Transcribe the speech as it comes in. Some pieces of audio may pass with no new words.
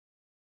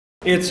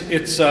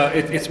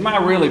It's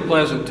my really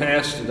pleasant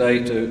task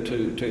today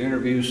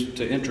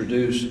to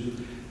introduce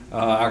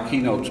our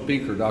keynote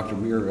speaker, Dr.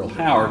 Muriel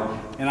Howard,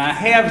 and I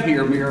have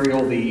here,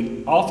 Muriel,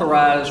 the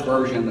authorized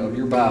version of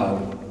your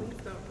bio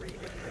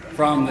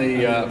from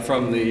the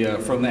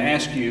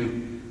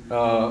AASCU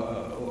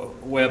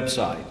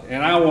website,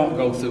 and I won't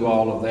go through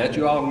all of that.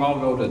 You all can all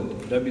go to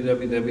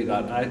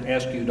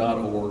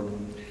www.ascu.org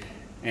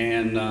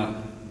and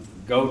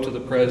go to the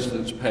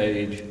President's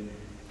page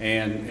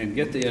and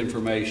get the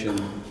information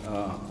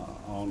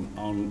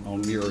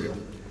on Muriel.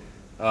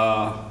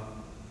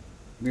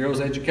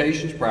 Muriel's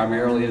education is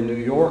primarily in New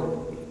York.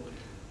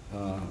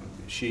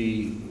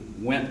 She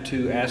went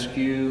to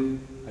AASCU,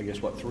 I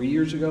guess, what, 3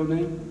 years ago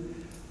now?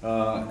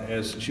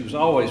 As she was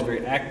always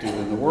very active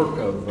in the work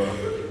of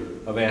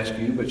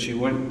AASCU, but she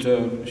went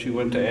to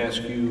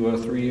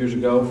AASCU 3 years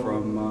ago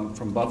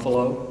from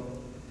Buffalo.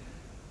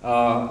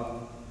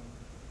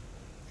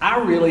 I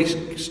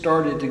really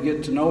started to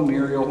get to know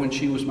Muriel when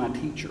she was my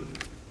teacher.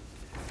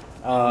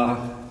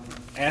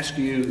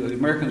 AASCU, the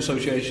American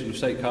Association of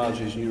State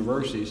Colleges and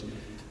Universities,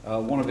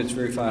 one of its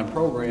very fine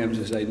programs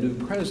is a new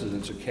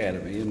President's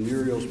Academy, and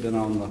Muriel's been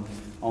on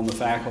the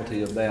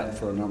faculty of that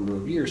for a number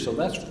of years. So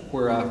that's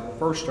where I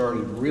first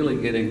started really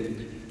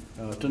getting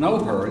to know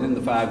her, and in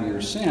the 5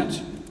 years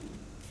since,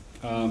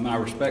 my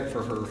respect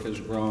for her has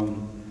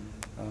grown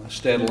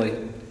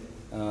steadily,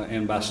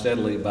 and by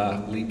steadily, by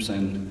leaps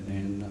and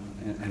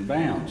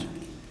bounds.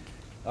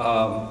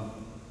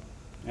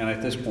 And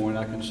at this point,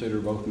 I consider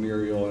both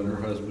Muriel and her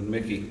husband,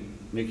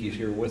 Mickey's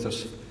here with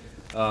us,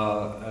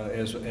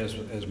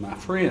 as my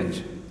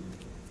friends.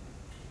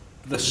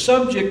 The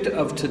subject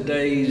of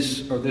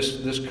today's, or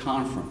this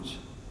conference,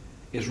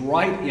 is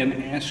right in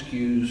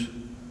AASCU's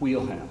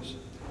wheelhouse,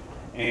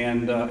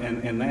 and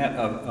that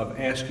of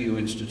AASCU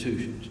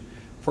institutions.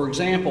 For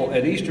example,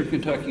 at Eastern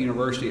Kentucky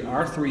University,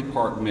 our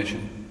three-part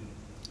mission,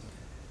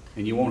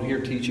 and you won't hear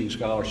teaching,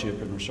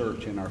 scholarship, and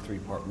research in our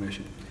three-part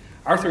mission.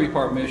 Our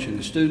three-part mission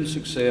is student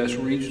success,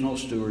 regional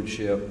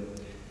stewardship,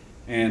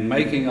 and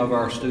making of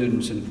our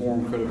students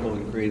informed, critical,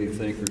 and creative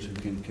thinkers who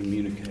can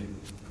communicate.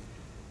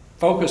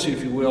 Focus,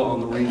 if you will, on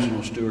the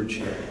regional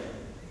stewardship.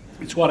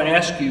 It's what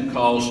AASCU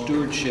calls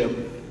stewardship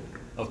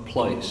of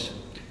place.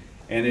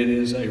 And it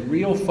is a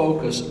real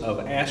focus of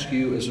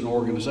AASCU as an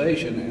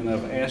organization and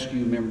of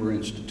AASCU member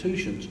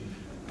institutions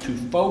to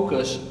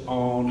focus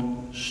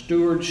on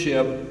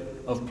stewardship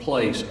of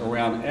place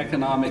around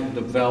economic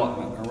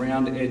development,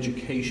 around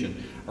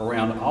education,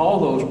 around all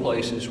those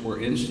places where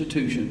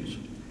institutions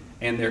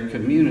and their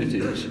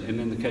communities, and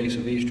in the case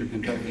of Eastern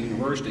Kentucky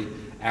University,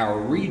 our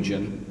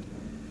region,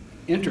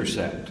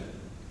 intersect.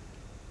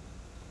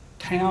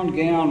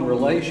 Town-gown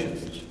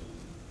relations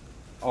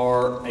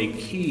are a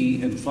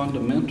key and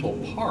fundamental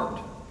part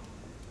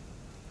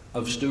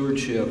of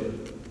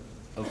stewardship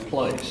of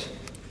place.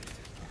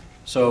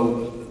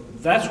 So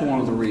that's one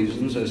of the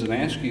reasons, as an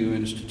AASCU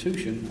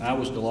institution, I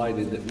was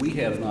delighted that we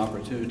had an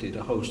opportunity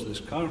to host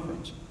this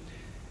conference,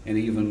 and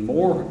even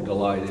more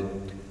delighted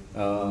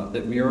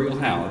that Muriel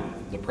Howard,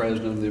 the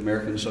president of the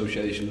American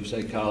Association of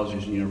State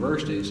Colleges and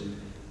Universities,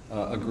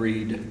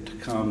 agreed to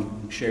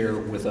come share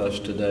with us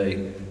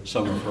today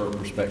some of her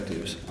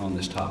perspectives on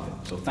this topic.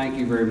 So thank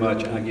you very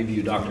much, and I give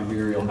you Dr.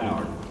 Muriel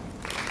Howard.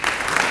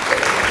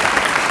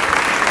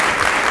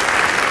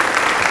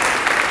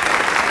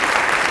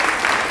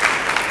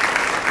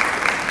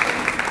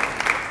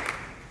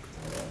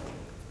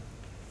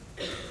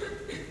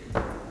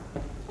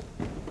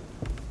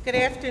 Good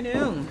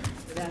afternoon.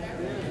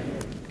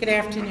 Good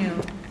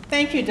afternoon.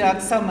 Thank you, Doug,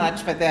 so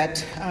much for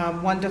that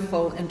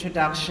wonderful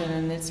introduction.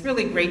 And it's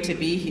really great to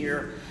be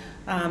here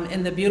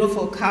in the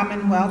beautiful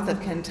Commonwealth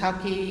of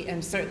Kentucky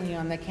and certainly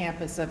on the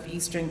campus of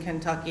Eastern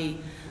Kentucky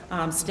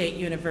State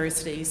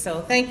University.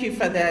 So thank you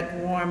for that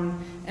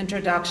warm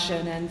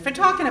introduction and for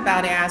talking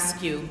about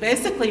AASCU.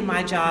 Basically,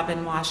 my job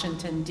in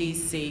Washington,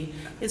 D.C.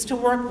 is to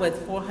work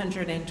with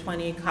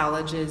 420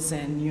 colleges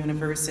and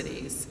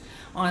universities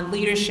on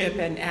leadership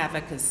and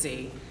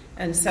advocacy.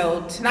 And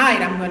so tonight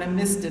I'm going to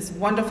miss this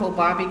wonderful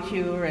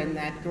barbecue and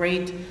that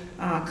great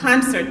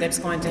concert that's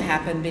going to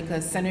happen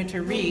because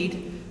Senator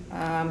Reid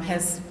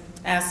has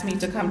asked me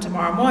to come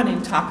tomorrow morning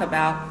and talk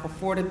about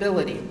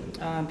affordability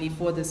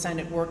before the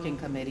Senate Working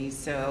Committee.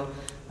 So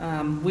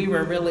we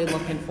were really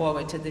looking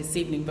forward to this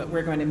evening, but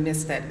we're going to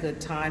miss that good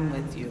time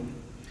with you.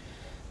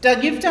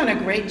 Doug, you've done a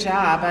great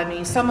job. I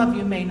mean, some of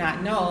you may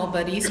not know,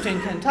 but Eastern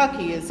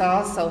Kentucky is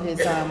also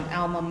his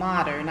alma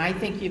mater, and I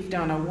think you've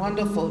done a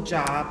wonderful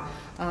job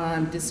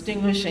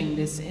distinguishing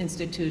this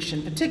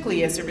institution,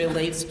 particularly as it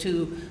relates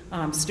to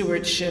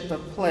stewardship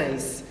of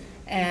place.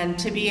 And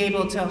to be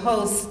able to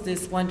host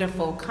this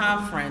wonderful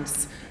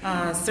conference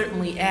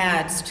certainly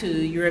adds to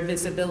your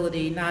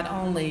visibility, not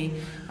only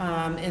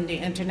in the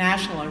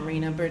international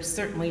arena, but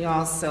certainly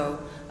also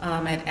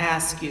at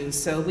AASCU.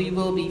 So we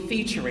will be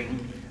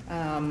featuring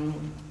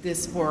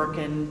this work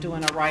and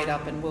doing a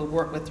write-up, and we'll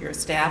work with your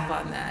staff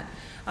on that.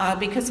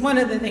 Because one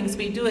of the things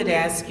we do at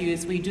AASCU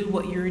is we do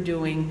what you're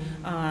doing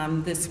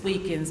this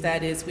weekend,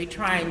 that is, we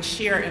try and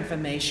share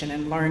information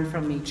and learn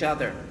from each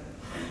other.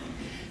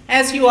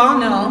 As you all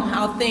know,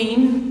 our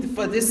theme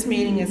for this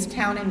meeting is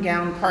Town and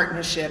Gown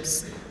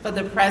Partnerships for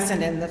the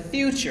Present and the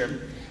Future.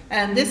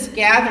 And this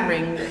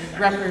gathering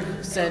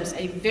represents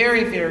a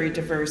very, very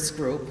diverse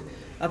group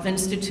of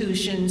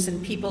institutions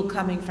and people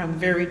coming from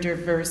very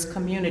diverse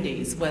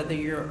communities, whether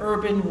you're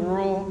urban,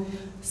 rural,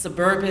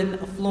 suburban,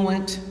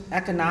 affluent,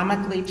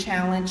 economically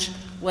challenged,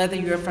 whether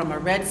you're from a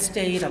red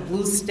state, a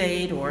blue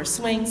state, or a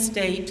swing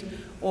state,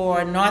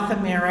 or North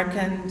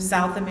American,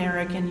 South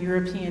American,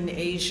 European,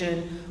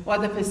 Asian, or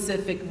the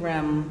Pacific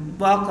Rim.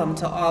 Welcome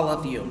to all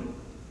of you.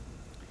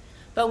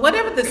 But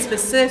whatever the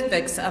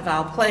specifics of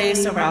our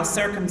place or our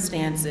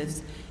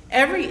circumstances,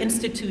 every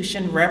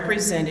institution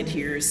represented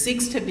here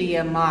seeks to be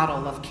a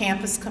model of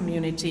campus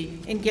community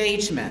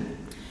engagement.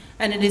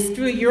 And it is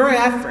through your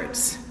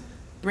efforts,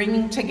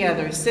 bringing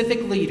together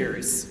civic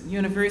leaders,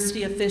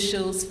 university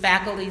officials,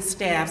 faculty,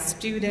 staff,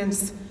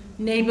 students,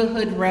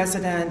 neighborhood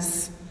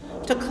residents,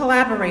 to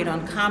collaborate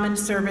on common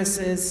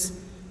services,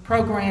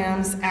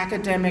 programs,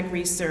 academic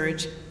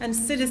research, and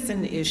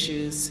citizen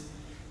issues,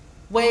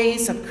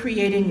 ways of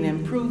creating an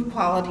improved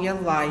quality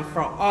of life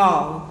for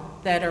all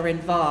that are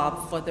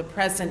involved for the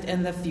present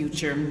and the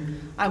future.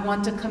 I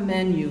want to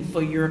commend you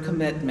for your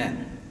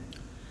commitment.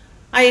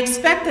 I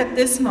expect at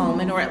this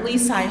moment, or at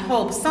least I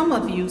hope, some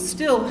of you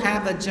still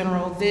have a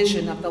general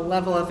vision of the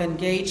level of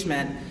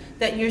engagement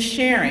that you're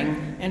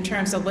sharing in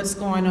terms of what's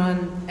going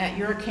on at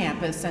your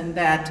campus, and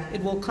that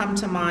it will come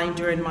to mind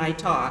during my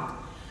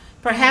talk.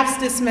 Perhaps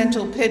this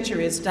mental picture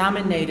is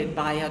dominated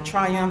by a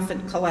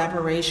triumphant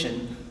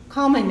collaboration,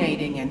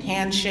 culminating in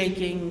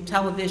handshaking,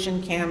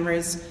 television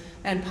cameras,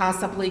 and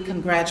possibly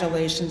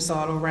congratulations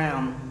all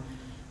around.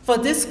 For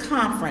this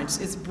conference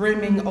is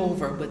brimming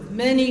over with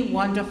many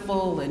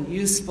wonderful and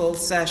useful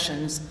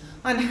sessions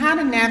on how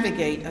to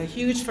navigate a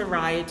huge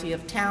variety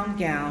of town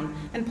gown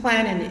and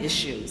planning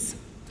issues.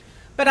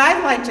 But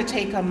I'd like to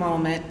take a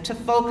moment to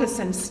focus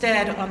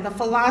instead on the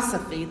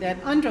philosophy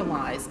that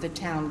underlies the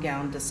town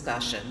gown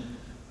discussion.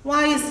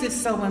 Why is this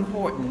so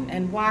important,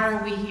 and why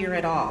are we here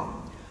at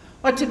all?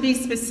 Or to be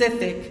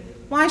specific,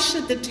 why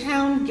should the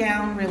town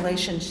gown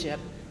relationship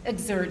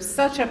exert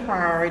such a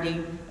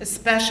priority,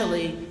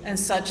 especially in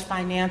such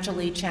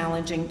financially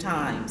challenging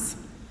times?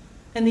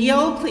 In the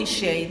old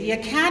cliche, the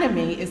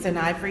academy is an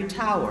ivory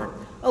tower,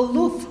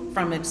 aloof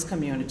from its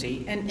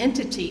community, an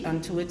entity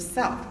unto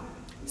itself.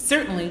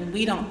 Certainly,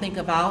 we don't think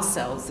of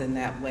ourselves in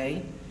that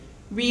way.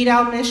 Read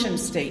our mission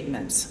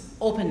statements.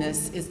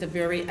 Openness is the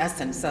very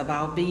essence of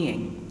our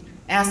being.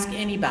 Ask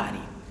anybody.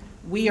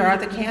 We are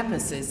the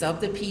campuses of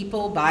the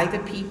people, by the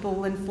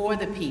people, and for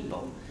the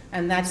people.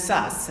 And that's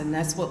us, and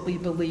that's what we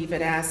believe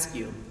at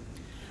AASCU.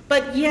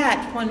 But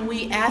yet, when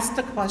we ask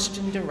the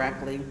question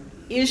directly,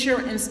 is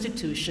your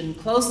institution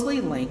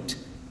closely linked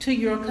to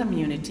your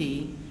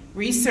community?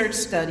 Research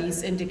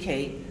studies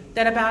indicate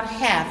that about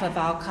half of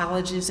our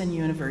colleges and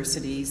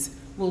universities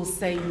will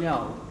say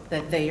no,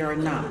 that they are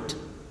not.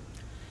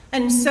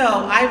 And so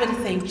I would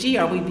think, gee,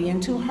 are we being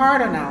too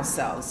hard on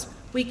ourselves?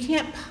 We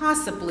can't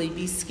possibly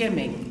be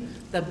skimming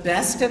the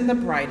best and the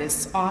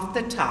brightest off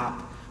the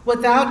top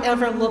without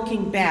ever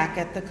looking back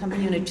at the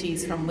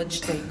communities from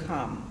which they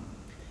come.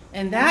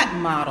 In that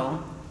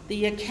model,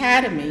 the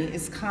academy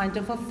is kind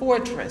of a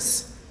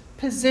fortress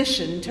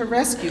positioned to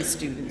rescue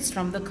students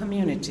from the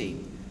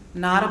community,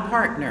 not a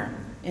partner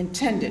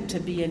intended to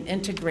be an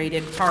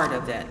integrated part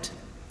of it.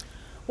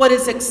 What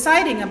is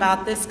exciting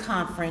about this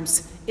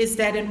conference is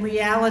that in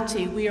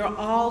reality, we are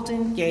all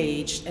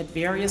engaged at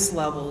various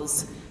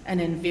levels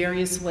and in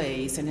various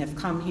ways and have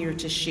come here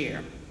to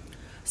share.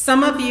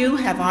 Some of you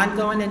have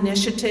ongoing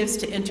initiatives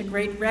to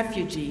integrate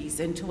refugees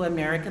into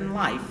American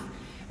life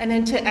and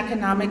into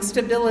economic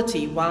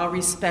stability while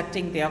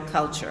respecting their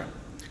culture.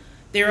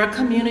 There are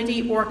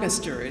community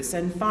orchestras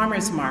and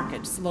farmers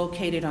markets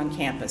located on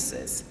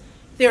campuses.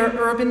 There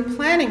are urban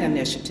planning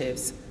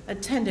initiatives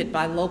attended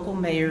by local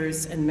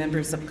mayors and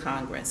members of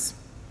Congress.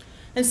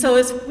 And so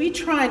as we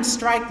try and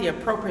strike the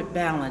appropriate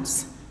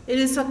balance, it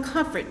is a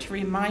comfort to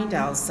remind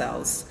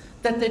ourselves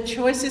that the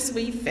choices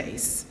we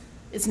face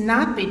is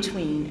not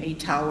between a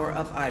tower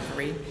of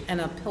ivory and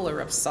a pillar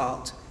of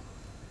salt.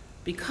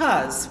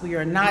 Because we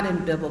are not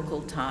in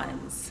biblical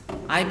times,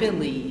 I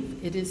believe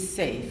it is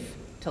safe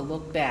to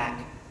look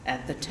back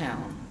at the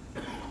town.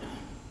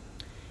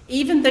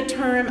 Even the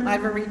term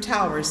ivory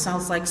tower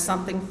sounds like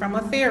something from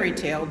a fairy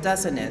tale,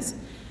 doesn't it?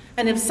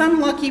 And if some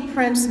lucky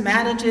prince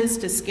manages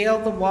to scale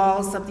the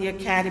walls of the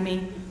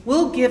academy,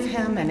 we'll give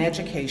him an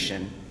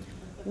education.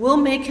 We'll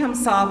make him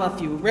solve a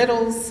few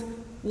riddles,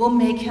 we'll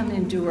make him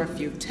endure a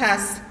few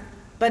tests,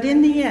 but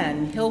in the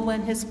end, he'll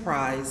win his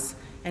prize,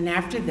 and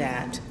after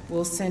that,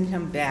 we'll send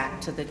him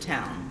back to the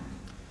town.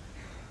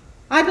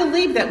 I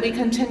believe that we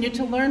continue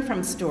to learn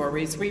from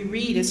stories we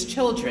read as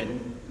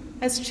children.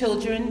 As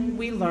children,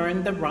 we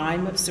learn the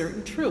rhyme of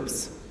certain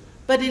truths,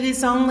 but it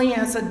is only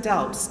as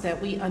adults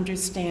that we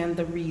understand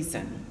the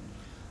reason.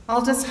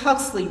 Aldous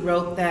Huxley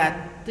wrote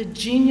that the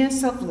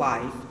genius of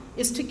life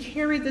is to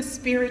carry the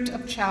spirit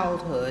of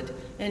childhood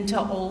into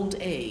old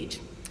age.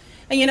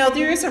 And you know,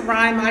 there is a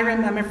rhyme I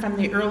remember from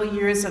the early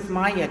years of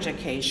my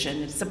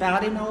education. It's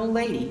about an old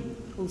lady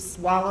who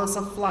swallows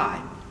a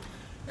fly.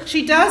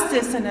 She does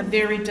this in a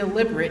very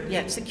deliberate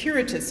yet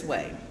circuitous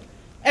way.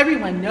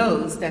 Everyone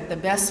knows that the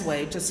best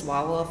way to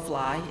swallow a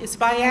fly is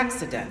by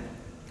accident.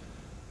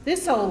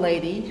 This old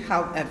lady,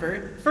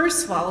 however,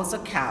 first swallows a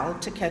cow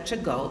to catch a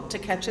goat, to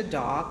catch a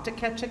dog, to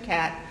catch a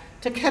cat,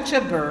 to catch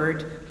a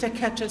bird, to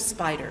catch a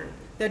spider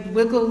that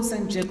wiggles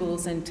and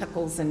jiggles and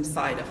tickles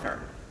inside of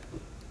her.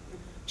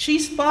 She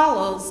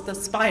swallows the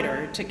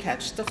spider to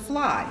catch the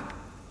fly.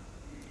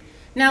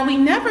 Now, we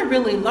never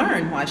really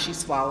learn why she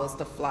swallows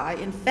the fly.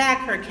 In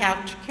fact, her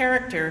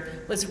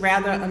character was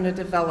rather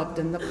underdeveloped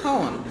in the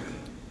poem.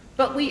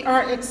 But we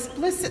are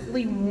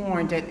explicitly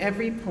warned at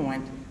every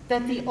point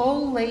that the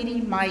old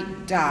lady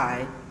might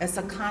die as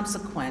a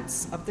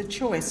consequence of the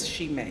choice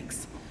she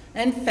makes.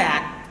 In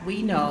fact,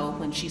 we know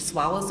when she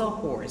swallows a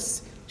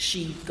horse,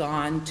 she's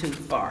gone too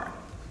far.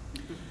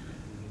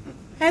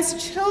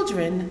 As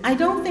children, I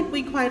don't think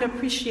we quite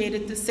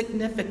appreciated the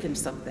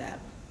significance of that.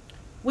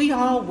 We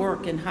all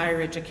work in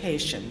higher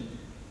education.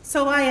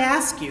 So I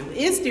ask you,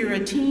 is there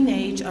a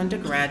teenage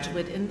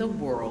undergraduate in the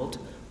world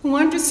who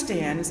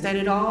understands that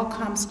it all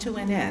comes to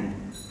an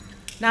end?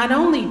 Not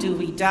only do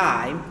we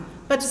die,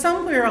 but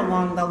somewhere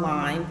along the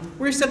line,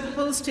 we're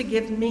supposed to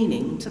give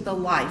meaning to the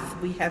life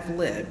we have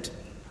lived.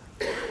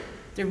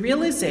 The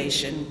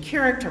realization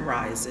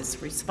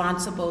characterizes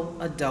responsible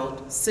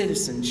adult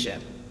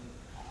citizenship.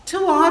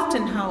 Too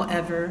often,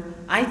 however,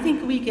 I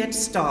think we get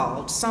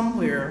stalled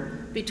somewhere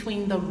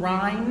between the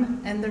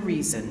rhyme and the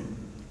reason,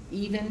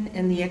 even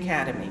in the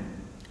academy.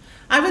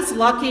 I was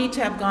lucky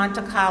to have gone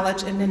to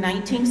college in the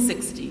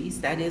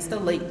 1960s, that is the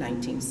late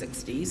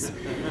 1960s,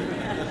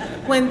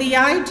 when the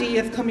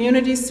idea of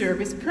community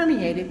service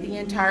permeated the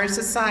entire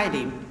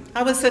society.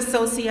 I was a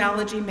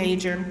sociology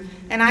major,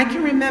 and I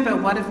can remember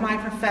one of my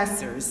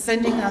professors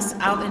sending us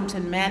out into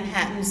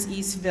Manhattan's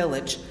East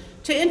Village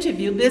to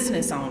interview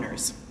business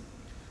owners.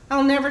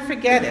 I'll never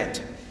forget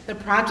it. The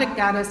project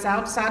got us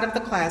outside of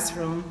the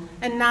classroom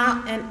and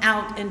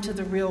out into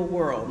the real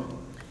world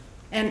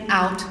and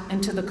out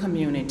into the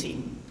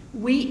community.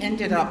 We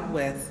ended up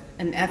with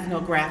an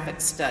ethnographic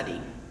study.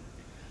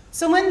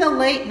 So in the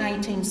late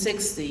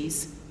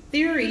 1960s,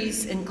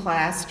 theories in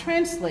class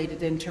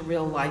translated into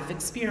real life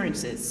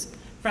experiences.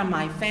 From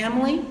my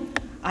family,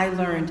 I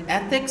learned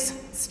ethics,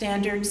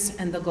 standards,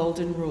 and the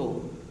golden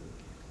rule.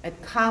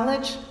 At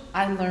college,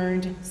 I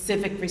learned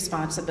civic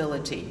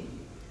responsibility.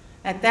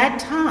 At that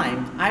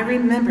time, I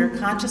remember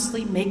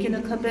consciously making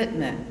a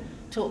commitment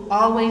to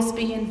always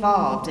be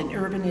involved in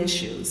urban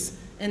issues,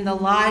 in the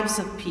lives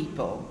of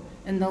people,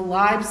 in the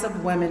lives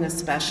of women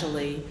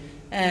especially,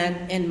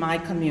 and in my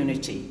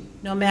community,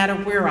 no matter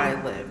where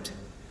I lived.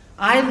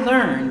 I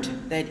learned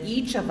that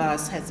each of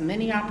us has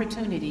many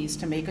opportunities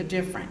to make a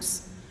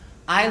difference.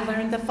 I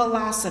learned the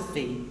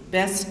philosophy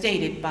best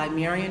stated by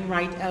Marian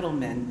Wright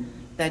Edelman,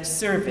 that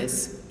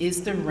service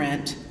is the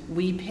rent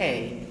we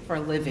pay for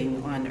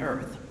living on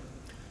earth.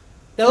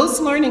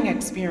 Those learning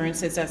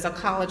experiences as a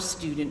college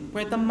student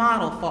were the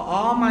model for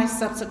all my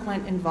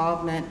subsequent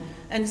involvement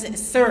and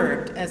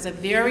served as a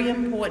very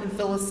important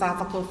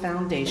philosophical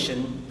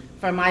foundation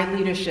for my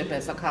leadership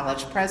as a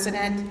college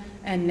president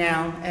and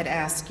now at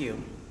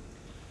AASCU.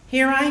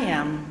 Here I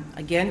am,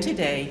 again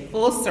today,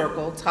 full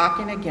circle,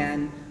 talking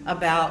again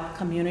about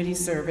community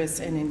service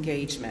and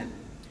engagement,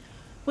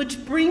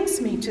 which brings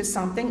me to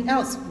something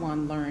else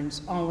one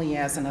learns only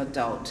as an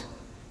adult,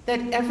 that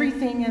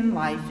everything in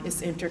life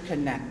is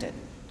interconnected.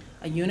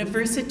 A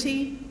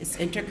university is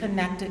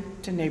interconnected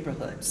to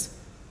neighborhoods,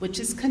 which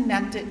is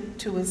connected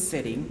to a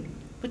city,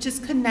 which is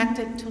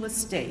connected to a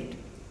state,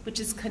 which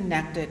is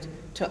connected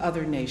to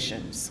other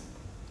nations,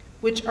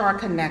 which are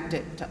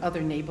connected to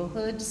other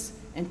neighborhoods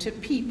and to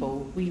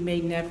people we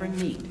may never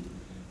meet.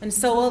 And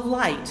so a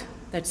light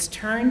that's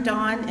turned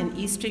on in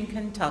eastern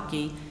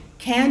Kentucky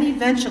can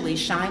eventually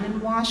shine in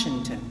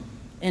Washington,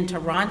 in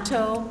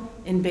Toronto,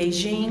 in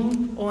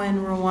Beijing, or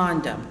in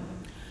Rwanda.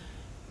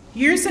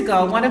 Years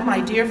ago, one of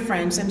my dear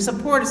friends and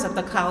supporters of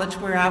the college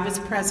where I was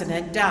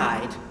president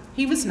died.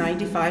 He was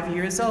 95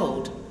 years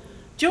old.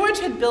 George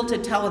had built a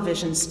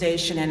television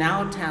station in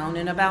our town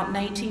in about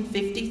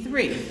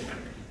 1953.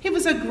 He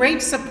was a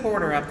great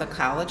supporter of the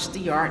college,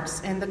 the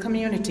arts, and the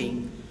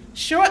community.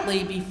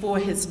 Shortly before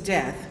his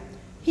death,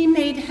 he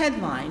made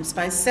headlines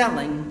by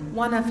selling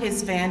one of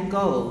his Van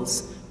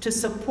Goghs to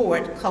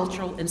support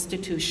cultural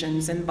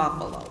institutions in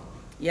Buffalo.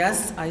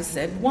 Yes, I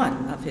said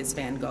one of his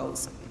Van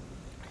Goghs.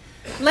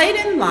 Late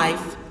in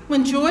life,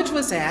 when George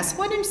was asked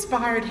what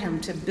inspired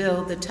him to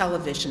build the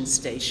television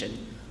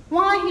station,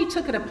 why he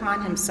took it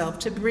upon himself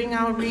to bring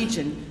our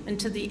region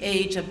into the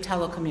age of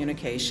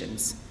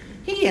telecommunications,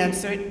 he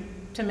answered,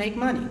 to make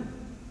money.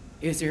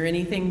 Is there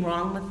anything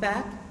wrong with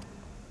that?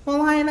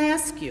 Well, I'll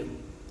ask you,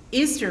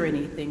 is there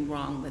anything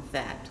wrong with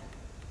that?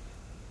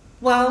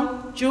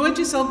 Well,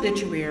 George's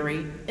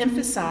obituary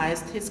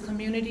emphasized his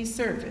community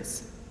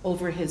service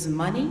over his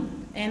money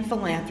and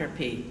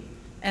philanthropy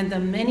and the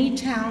many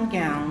town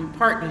gown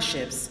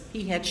partnerships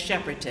he had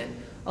shepherded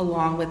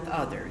along with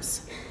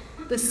others.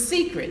 The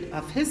secret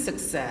of his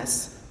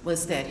success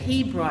was that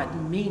he brought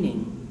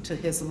meaning to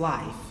his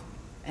life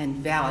and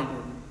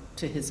value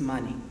to his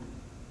money.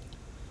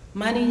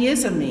 Money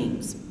is a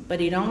means,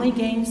 but it only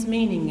gains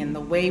meaning in the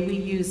way we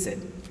use it.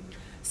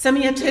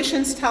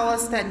 Semioticians tell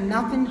us that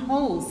nothing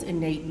holds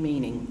innate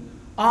meaning.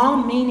 All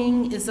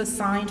meaning is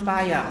assigned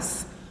by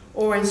us,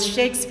 or as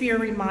Shakespeare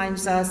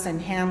reminds us in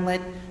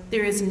Hamlet,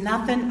 there is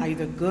nothing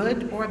either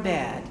good or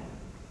bad,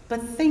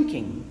 but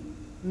thinking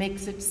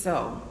makes it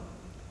so.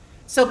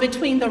 So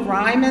between the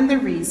rhyme and the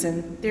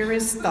reason, there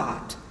is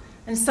thought.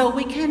 And so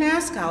we can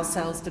ask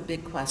ourselves the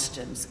big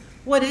questions.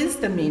 What is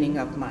the meaning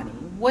of money?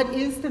 What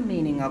is the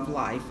meaning of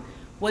life?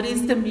 What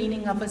is the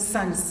meaning of a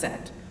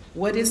sunset?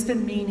 What is the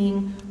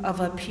meaning of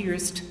a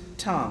pierced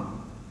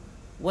tongue?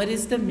 What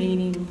is the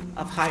meaning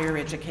of higher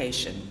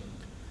education?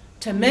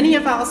 To many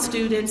of our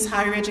students,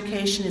 higher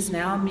education is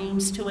now a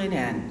means to an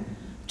end.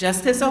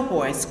 Just as a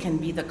horse can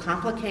be the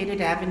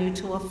complicated avenue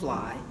to a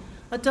fly,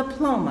 a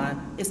diploma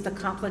is the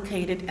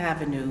complicated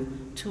avenue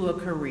to a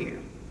career.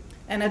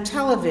 And a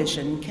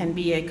television can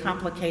be a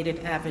complicated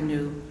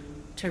avenue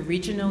to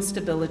regional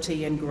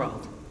stability and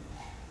growth.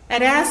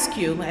 At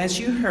AASCU, as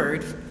you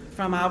heard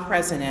from our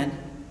president,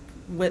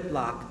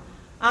 Whitlock,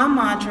 our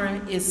mantra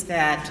is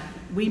that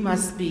we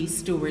must be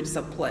stewards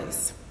of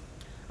place.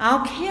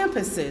 Our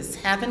campuses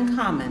have in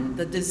common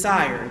the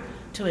desire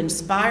to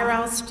inspire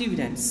our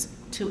students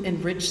to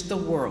enrich the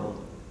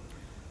world.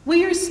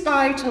 We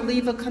aspire to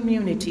leave a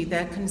community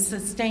that can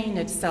sustain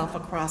itself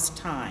across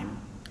time.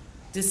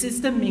 This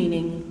is the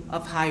meaning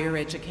of higher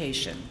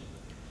education.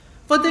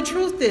 For the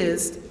truth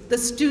is, the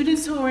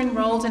students who are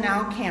enrolled in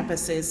our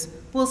campuses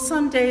will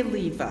someday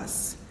leave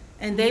us,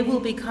 and they will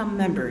become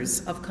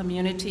members of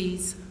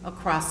communities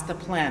across the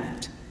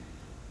planet.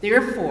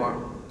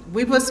 Therefore,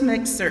 we must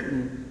make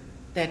certain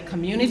that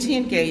community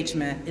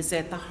engagement is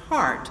at the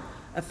heart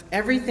of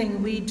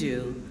everything we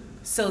do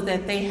so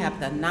that they have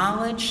the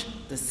knowledge,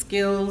 the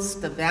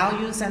skills, the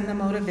values, and the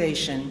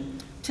motivation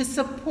to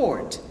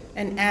support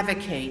and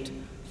advocate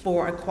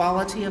for a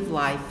quality of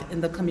life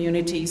in the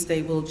communities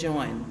they will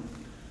join.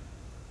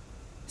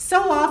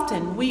 So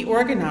often, we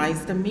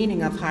organize the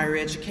meaning of higher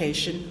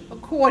education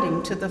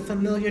according to the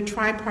familiar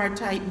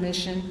tripartite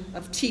mission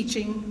of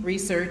teaching,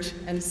 research,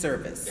 and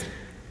service.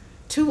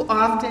 Too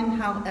often,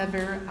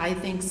 however, I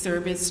think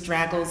service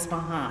straggles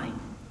behind.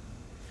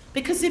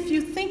 Because if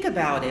you think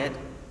about it,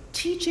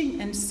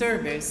 teaching and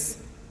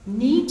service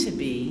need to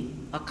be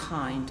a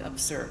kind of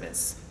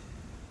service.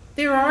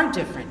 There are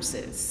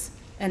differences,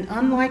 and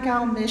unlike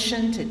our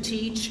mission to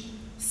teach,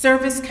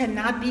 service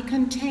cannot be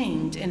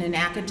contained in an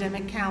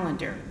academic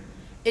calendar.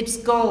 Its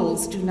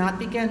goals do not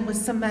begin with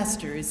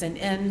semesters and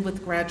end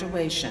with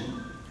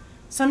graduation.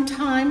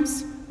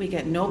 Sometimes we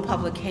get no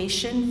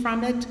publication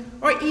from it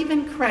or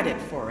even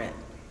credit for it.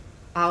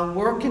 Our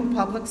work in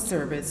public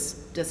service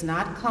does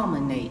not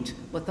culminate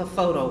with a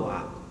photo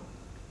op.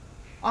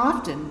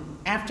 Often,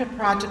 after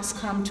projects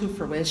come to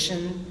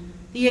fruition,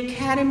 the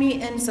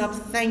Academy ends up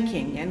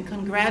thanking and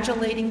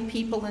congratulating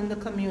people in the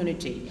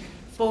community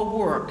for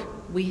work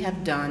we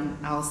have done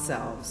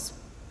ourselves.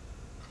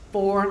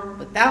 For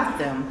without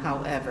them,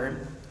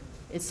 however,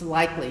 it's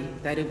likely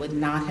that it would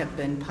not have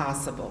been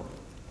possible.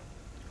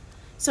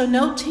 So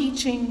no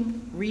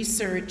teaching,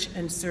 research,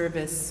 and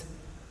service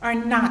are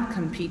not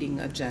competing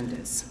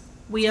agendas.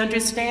 We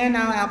understand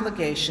our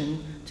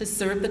obligation to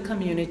serve the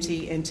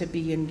community and to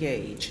be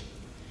engaged.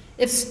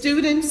 If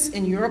students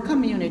in your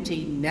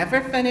community never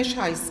finish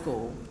high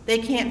school, they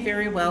can't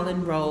very well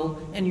enroll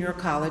in your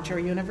college or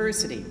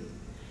university.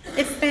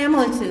 If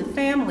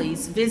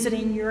families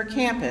visiting your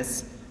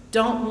campus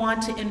don't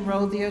want to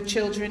enroll their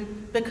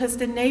children because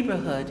the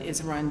neighborhood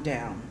is run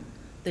down,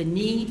 the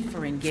need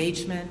for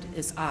engagement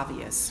is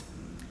obvious.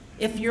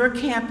 If your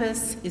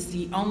campus is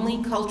the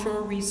only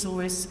cultural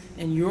resource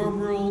in your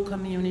rural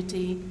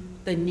community,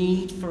 the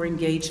need for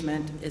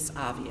engagement is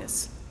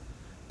obvious.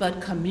 But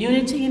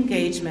community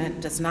engagement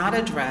does not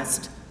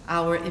address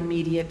our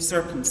immediate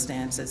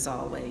circumstances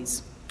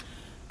always.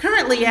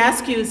 Currently,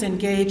 AASCU is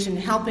engaged in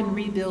helping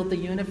rebuild the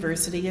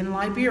university in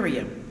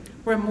Liberia,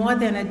 where more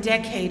than a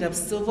decade of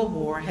civil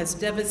war has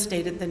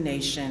devastated the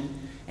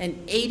nation and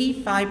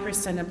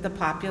 85% of the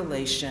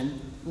population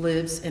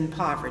lives in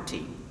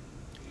poverty.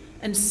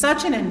 In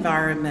such an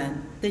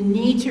environment, the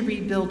need to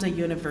rebuild a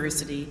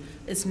university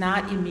is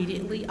not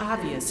immediately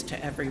obvious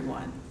to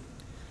everyone.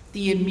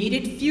 The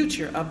immediate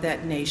future of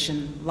that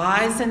nation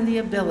lies in the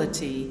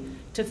ability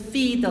to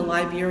feed the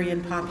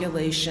Liberian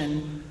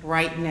population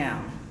right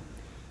now.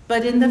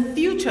 But in the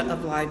future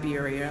of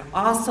Liberia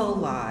also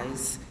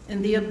lies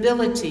in the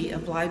ability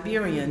of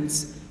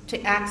Liberians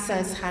to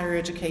access higher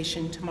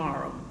education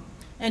tomorrow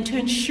and to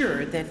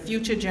ensure that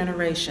future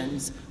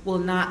generations will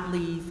not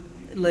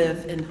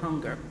live in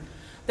hunger.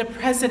 The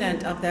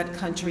president of that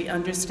country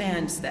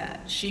understands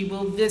that. She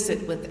will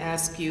visit with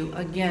AASCU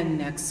again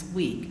next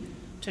week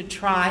to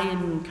try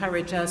and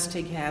encourage us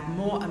to have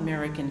more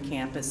American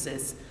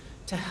campuses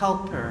to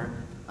help her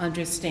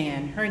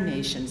understand her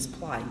nation's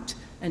plight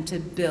and to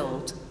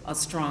build a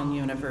strong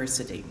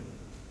university.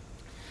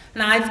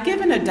 Now, I've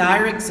given a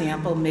dire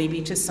example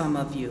maybe to some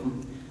of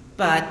you,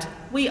 but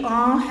we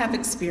all have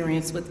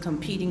experience with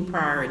competing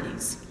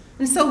priorities.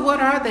 And so what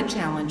are the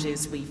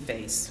challenges we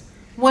face?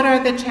 What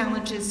are the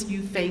challenges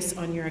you face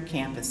on your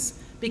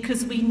campus?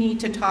 Because we need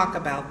to talk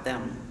about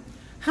them.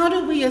 How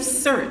do we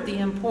assert the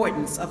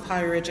importance of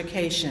higher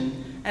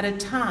education at a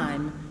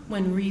time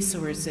when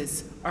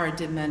resources are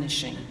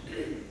diminishing?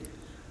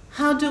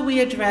 How do we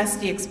address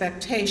the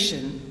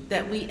expectation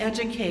that we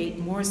educate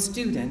more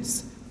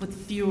students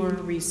with fewer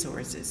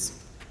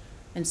resources?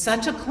 In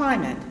such a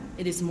climate,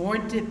 it is more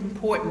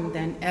important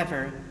than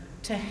ever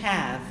to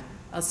have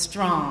a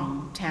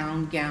strong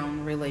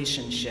town-gown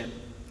relationship.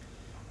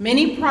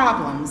 Many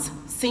problems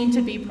seem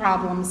to be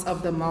problems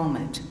of the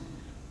moment.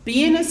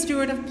 Being a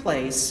steward of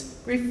place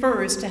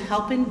refers to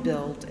helping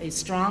build a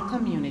strong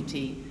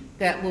community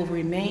that will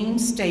remain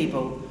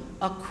stable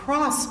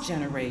across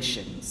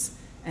generations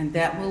and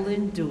that will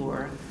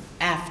endure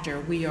after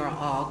we are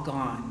all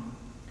gone.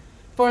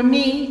 For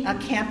me, a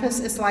campus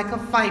is like a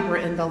fiber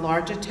in the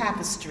larger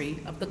tapestry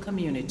of the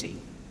community.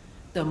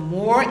 The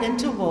more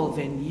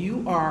interwoven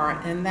you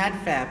are in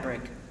that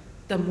fabric,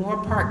 the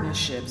more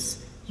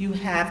partnerships you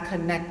have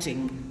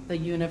connecting the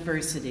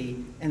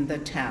university and the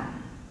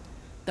town.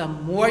 The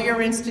more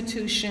your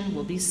institution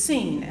will be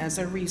seen as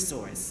a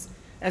resource,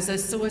 as a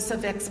source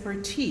of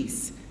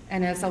expertise,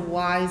 and as a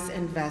wise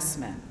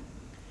investment.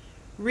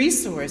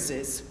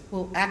 Resources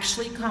will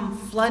actually come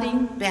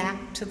flooding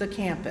back to the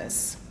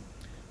campus.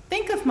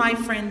 Think of my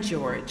friend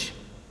George.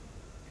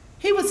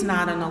 He was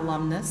not an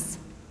alumnus.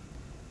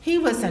 He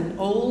was an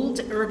old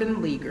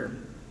urban leaguer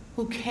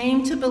who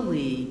came to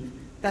believe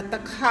that the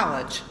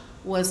college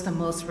was the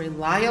most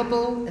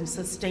reliable and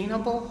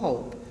sustainable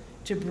hope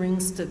to bring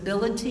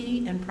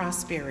stability and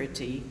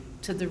prosperity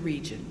to the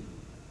region.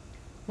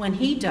 When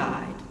he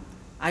died,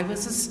 I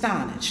was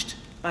astonished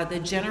by the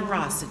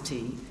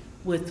generosity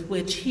with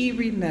which he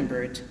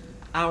remembered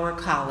our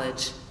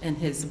college in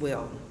his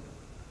will.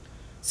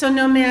 So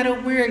no matter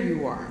where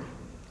you are,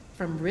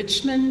 from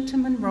Richmond to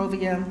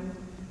Monrovia,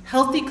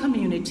 healthy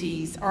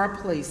communities are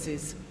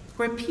places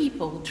where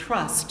people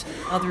trust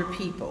other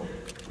people.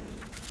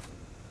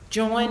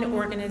 Join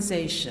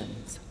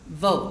organizations,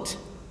 vote,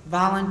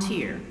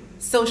 volunteer,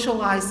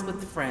 socialize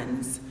with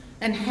friends,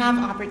 and have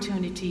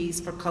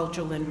opportunities for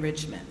cultural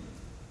enrichment.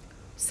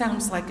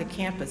 Sounds like a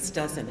campus,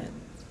 doesn't it?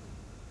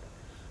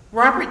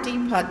 Robert D.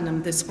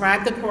 Putnam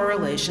described the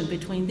correlation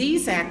between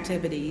these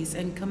activities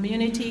and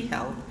community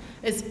health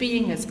as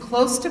being as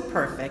close to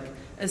perfect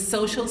as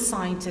social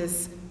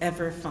scientists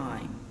ever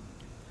find.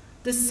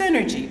 The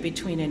synergy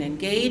between an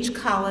engaged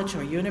college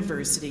or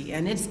university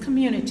and its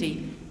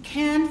community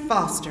can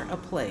foster a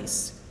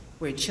place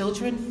where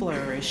children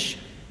flourish,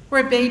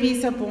 where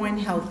babies are born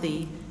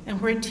healthy, and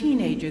where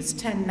teenagers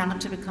tend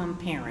not to become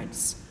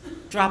parents,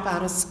 drop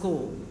out of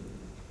school,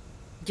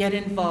 get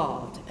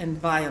involved in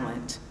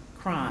violent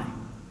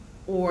crime,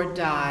 or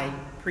die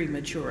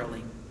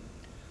prematurely.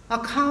 A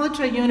college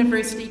or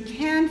university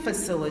can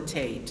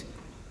facilitate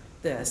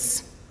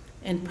this,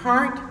 in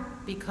part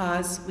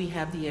because we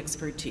have the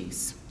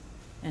expertise.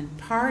 In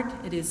part,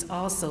 it is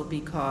also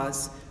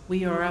because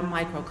we are a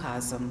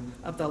microcosm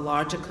of the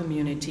larger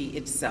community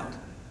itself.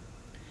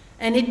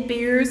 And it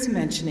bears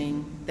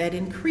mentioning that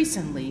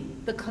increasingly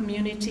the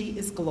community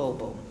is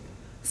global.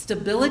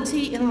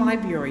 Stability in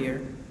Liberia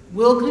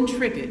will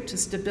contribute to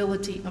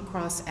stability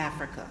across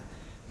Africa,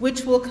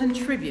 which will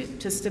contribute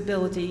to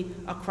stability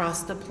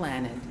across the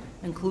planet,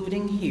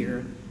 including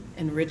here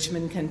in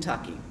Richmond,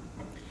 Kentucky.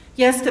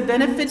 Yes, the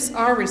benefits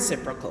are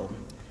reciprocal.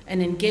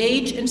 An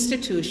engaged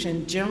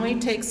institution generally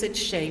takes its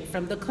shape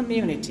from the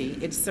community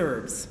it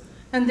serves,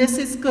 and this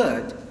is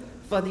good,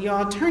 for the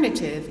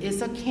alternative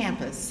is a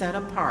campus set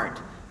apart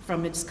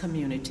from its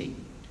community.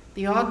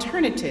 The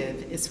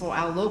alternative is for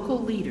our local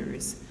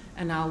leaders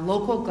and our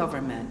local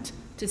government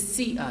to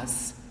see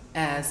us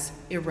as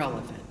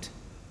irrelevant,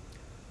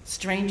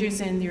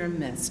 strangers in their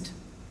midst,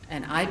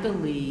 and I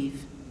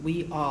believe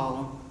we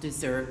all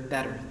deserve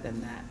better than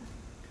that.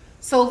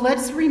 So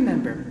let's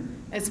remember,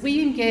 as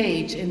we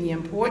engage in the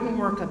important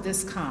work of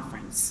this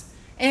conference,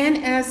 and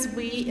as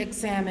we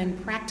examine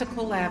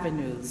practical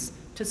avenues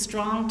to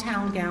strong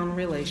town-gown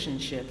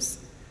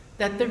relationships,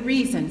 that the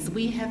reasons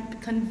we have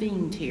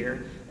convened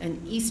here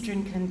in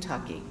Eastern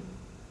Kentucky,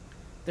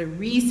 the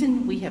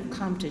reason we have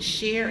come to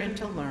share and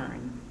to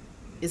learn,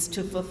 is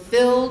to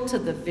fulfill to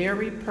the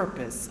very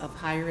purpose of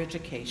higher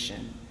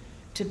education,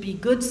 to be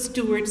good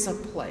stewards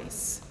of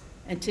place,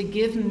 and to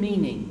give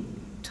meaning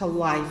to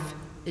life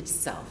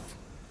itself.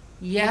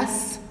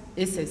 Yes,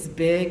 it's as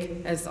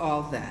big as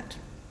all that.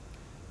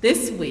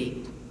 This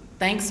week,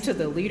 thanks to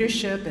the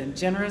leadership and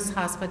generous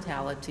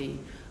hospitality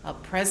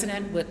of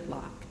President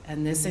Whitlock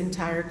and this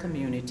entire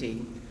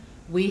community,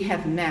 we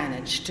have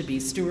managed to be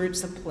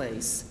stewards of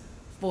place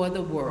for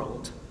the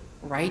world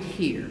right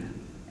here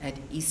at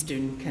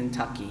Eastern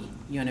Kentucky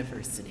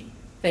University.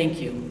 Thank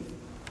you.